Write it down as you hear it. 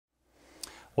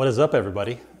What is up,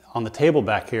 everybody? On the table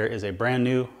back here is a brand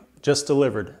new, just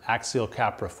delivered Axial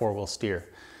Capra 4-wheel steer.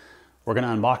 We're going to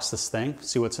unbox this thing,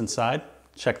 see what's inside,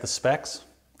 check the specs,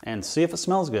 and see if it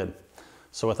smells good.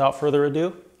 So without further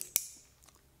ado,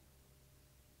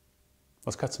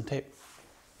 let's cut some tape.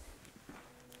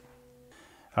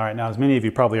 All right, now as many of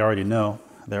you probably already know,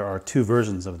 there are two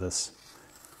versions of this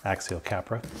Axial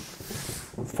Capra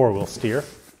 4-wheel steer.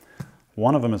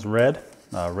 One of them is red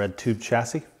tube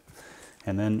chassis,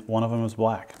 and then one of them is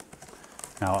black.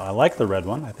 Now I like the red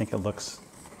one. I think it looks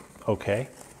okay.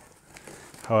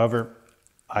 However,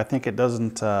 I think it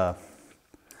doesn't, I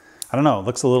don't know, it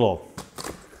looks a little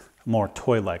more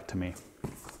toy-like to me.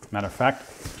 Matter of fact,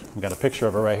 we've got a picture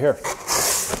of it right here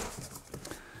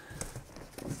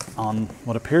on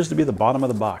what appears to be the bottom of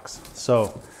the box.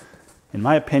 So in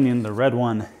my opinion, the red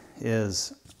one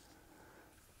is,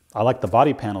 I like the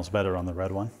body panels better on the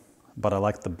red one, but I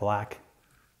like the black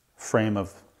frame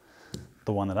of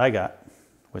the one that I got,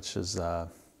 which is, I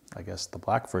guess, the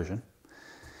black version.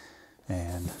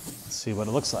 And let's see what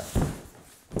it looks like.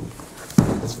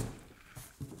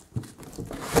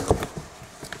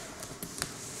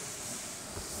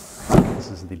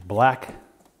 This is the black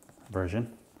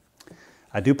version.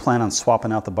 I do plan on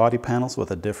swapping out the body panels with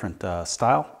a different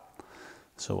style,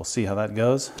 so we'll see how that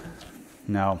goes.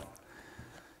 Now,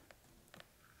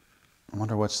 I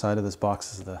wonder which side of this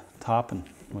box is the top and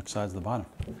which side is the bottom.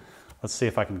 Let's see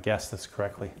if I can guess this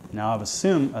correctly. Now, I'm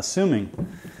assuming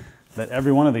that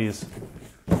every one of these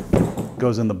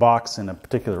goes in the box in a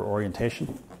particular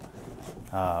orientation.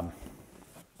 Let's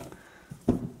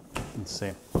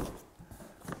see.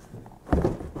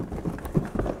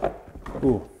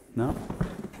 Ooh, no?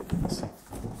 Let's see.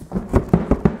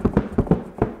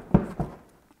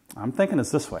 I'm thinking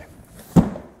it's this way.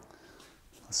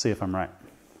 Let's see if I'm right.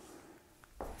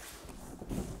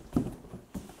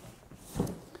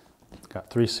 Got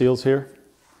 3 seals here,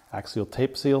 axial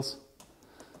tape seals.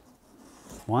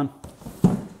 1,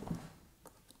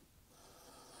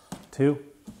 2,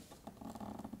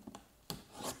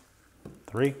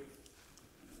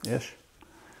 3-ish.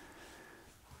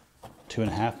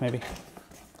 2.5 maybe.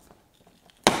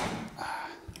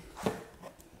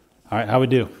 All right, how we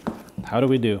do? How do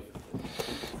we do?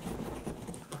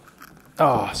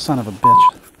 Oh, son of a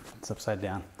bitch. It's upside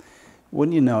down.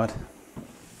 Wouldn't you know it?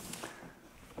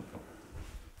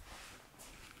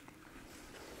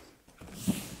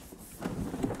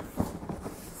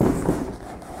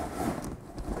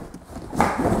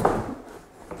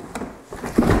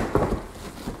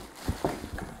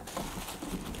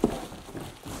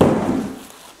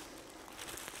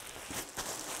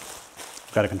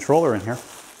 Got a controller in here,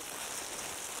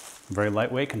 very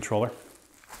lightweight controller.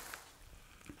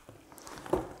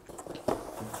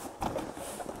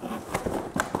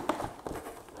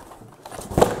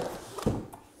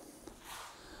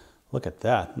 Look at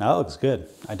that. Now that looks good.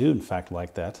 I do in fact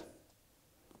like that.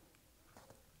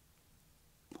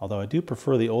 Although I do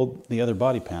prefer the other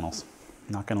body panels,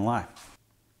 not gonna lie.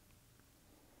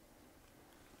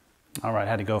 All right, I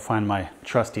had to go find my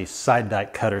trusty side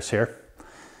dike cutters here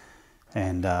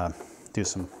and do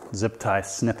some zip tie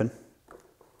snipping.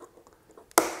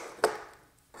 I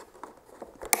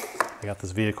got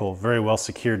this vehicle very well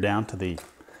secured down to the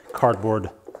cardboard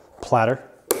platter.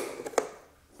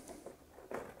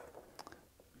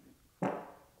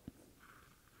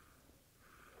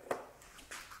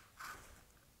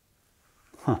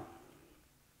 Huh.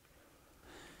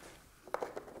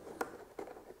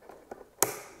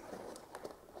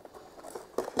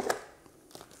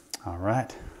 All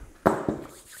right.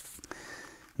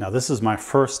 Now this is my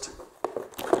first,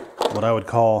 what I would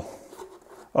call,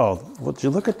 oh, would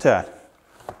you look at that?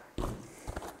 A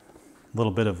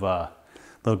little bit of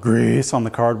little grease on the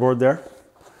cardboard there.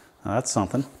 Now that's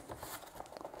something.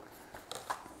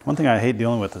 One thing I hate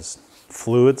dealing with is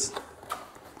fluids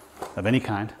of any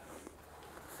kind.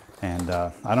 And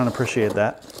I don't appreciate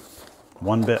that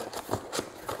one bit.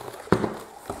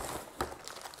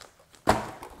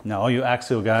 Now all you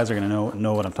Axial guys are gonna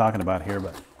know what I'm talking about here,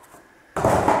 but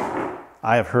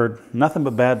I have heard nothing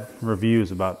but bad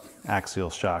reviews about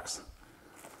Axial shocks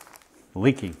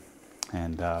leaking,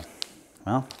 and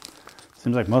well,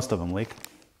 seems like most of them leak.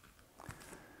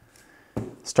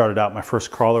 Started out, my first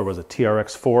crawler was a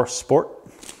TRX-4 Sport,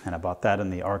 and I bought that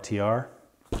in the RTR.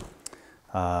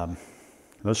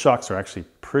 Those shocks are actually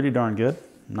pretty darn good.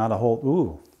 Not a whole,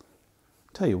 ooh,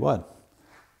 tell you what,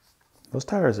 those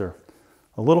tires are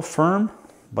a little firm,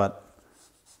 but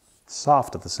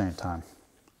soft at the same time.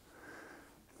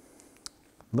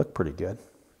 Look pretty good.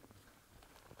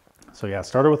 So yeah, I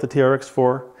started with the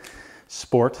TRX-4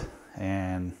 Sport,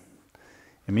 and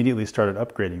immediately started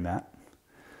upgrading that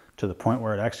to the point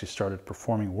where it actually started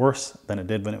performing worse than it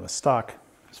did when it was stock,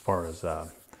 as far as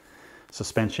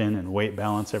suspension and weight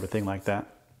balance, everything like that.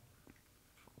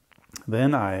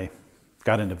 Then I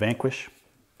got into Vanquish,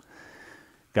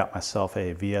 got myself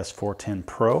a VS 410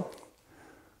 Pro.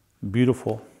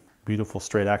 Beautiful, beautiful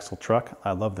straight axle truck.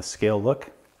 I love the scale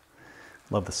look,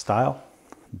 love the style,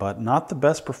 but not the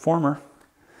best performer.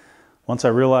 Once I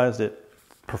realized it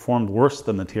performed worse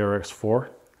than the TRX-4,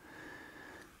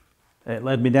 it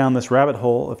led me down this rabbit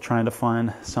hole of trying to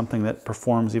find something that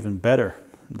performs even better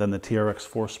than the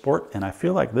TRX-4 Sport, and I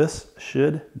feel like this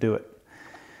should do it.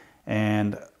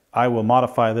 And I will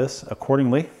modify this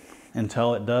accordingly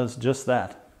until it does just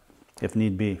that, if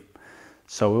need be.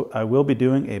 So I will be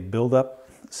doing a build-up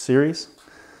series,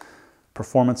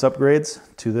 performance upgrades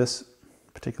to this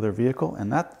particular vehicle,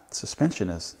 and that suspension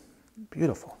is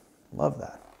beautiful. Love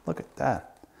that. Look at that.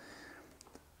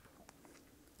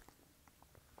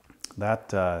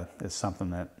 That is something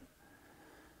that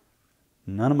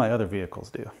none of my other vehicles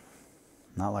do.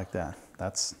 Not like that.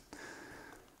 It's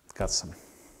got some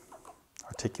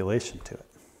articulation to it.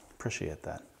 Appreciate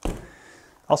that.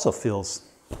 Also feels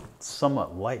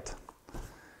somewhat light. I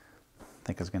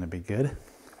think it's going to be good.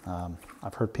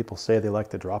 I've heard people say they like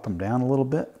to drop them down a little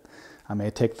bit. I may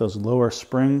take those lower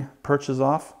spring perches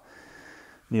off,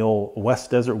 the old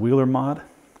West Desert Wheeler mod,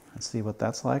 and see what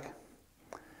that's like.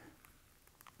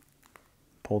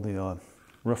 Pull the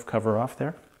roof cover off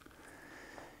there.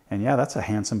 And yeah, that's a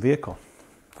handsome vehicle,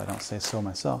 if I don't say so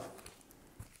myself.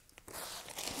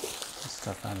 This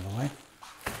stuff out of the way.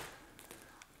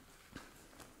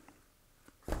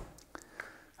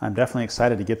 I'm definitely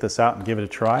excited to get this out and give it a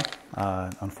try.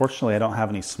 Unfortunately, I don't have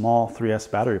any small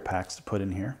 3S battery packs to put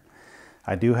in here.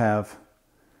 I do have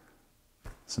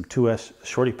some 2S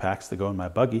shorty packs that go in my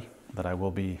buggy that I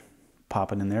will be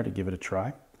popping in there to give it a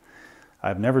try.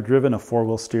 I've never driven a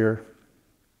four-wheel steer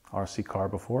RC car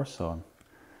before, so I'm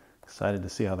excited to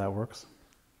see how that works.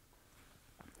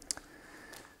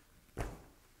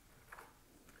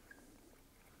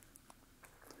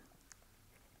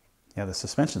 Yeah, the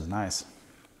suspension's nice.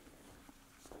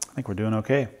 I think we're doing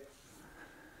okay.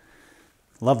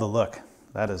 Love the look.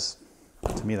 That is,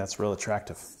 to me, that's real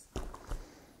attractive.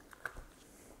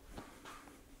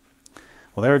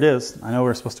 Well, there it is. I know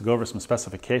we're supposed to go over some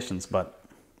specifications, but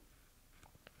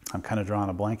I'm kind of drawing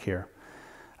a blank here.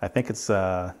 I think it's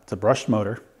a brushed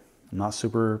motor. I'm not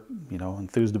super,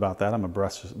 enthused about that. I'm a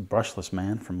brushless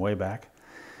man from way back.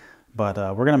 But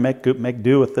we're gonna make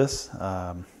do with this.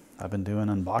 I've been doing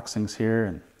unboxings here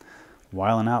and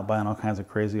whiling out, buying all kinds of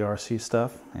crazy RC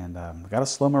stuff, and I've got to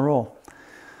slow my roll,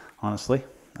 honestly.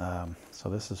 So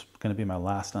this is going to be my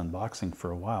last unboxing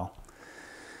for a while.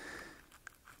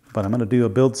 But I'm going to do a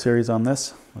build series on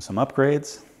this with some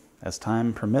upgrades as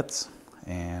time permits,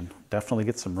 and definitely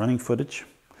get some running footage.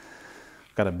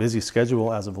 Got a busy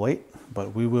schedule as of late,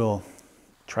 but we will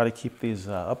try to keep these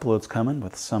uploads coming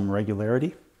with some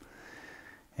regularity.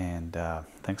 And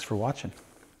thanks for watching.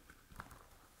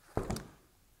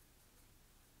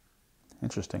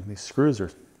 Interesting, these screws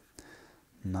are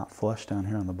not flush down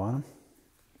here on the bottom.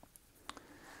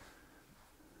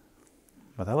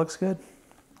 But that looks good.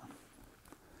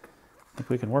 I think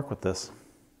we can work with this.